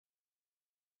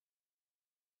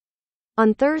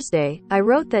On Thursday, I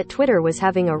wrote that Twitter was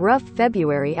having a rough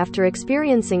February after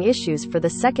experiencing issues for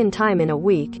the second time in a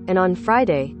week, and on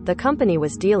Friday, the company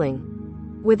was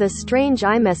dealing with a strange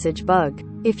iMessage bug.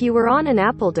 If you were on an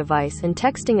Apple device and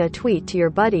texting a tweet to your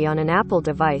buddy on an Apple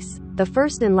device, the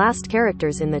first and last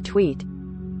characters in the tweet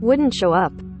wouldn't show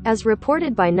up. As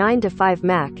reported by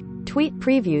 9to5Mac, tweet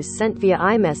previews sent via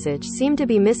iMessage seem to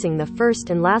be missing the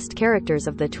first and last characters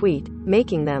of the tweet,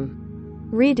 making them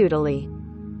redoodly.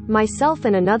 Myself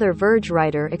and another Verge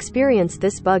writer experienced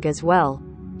this bug as well.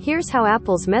 Here's how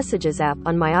Apple's Messages app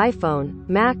on my iPhone,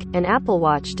 Mac, and Apple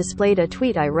Watch displayed a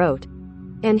tweet I wrote.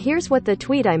 And here's what the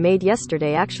tweet I made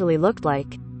yesterday actually looked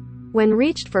like. When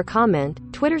reached for comment,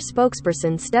 Twitter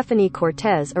spokesperson Stephanie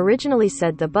Cortez originally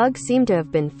said the bug seemed to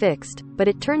have been fixed, but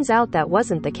it turns out that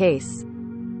wasn't the case.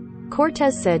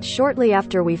 Cortez said shortly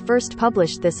after we first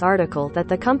published this article that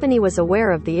the company was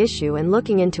aware of the issue and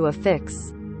looking into a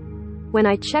fix. When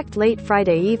I checked late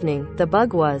Friday evening, the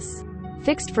bug was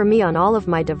fixed for me on all of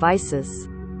my devices.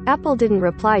 Apple didn't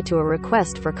reply to a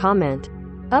request for comment.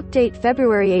 Update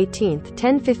February 18,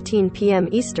 10:15 p.m.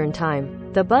 Eastern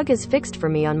Time. The bug is fixed for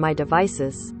me on my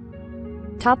devices.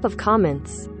 Top of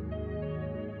comments.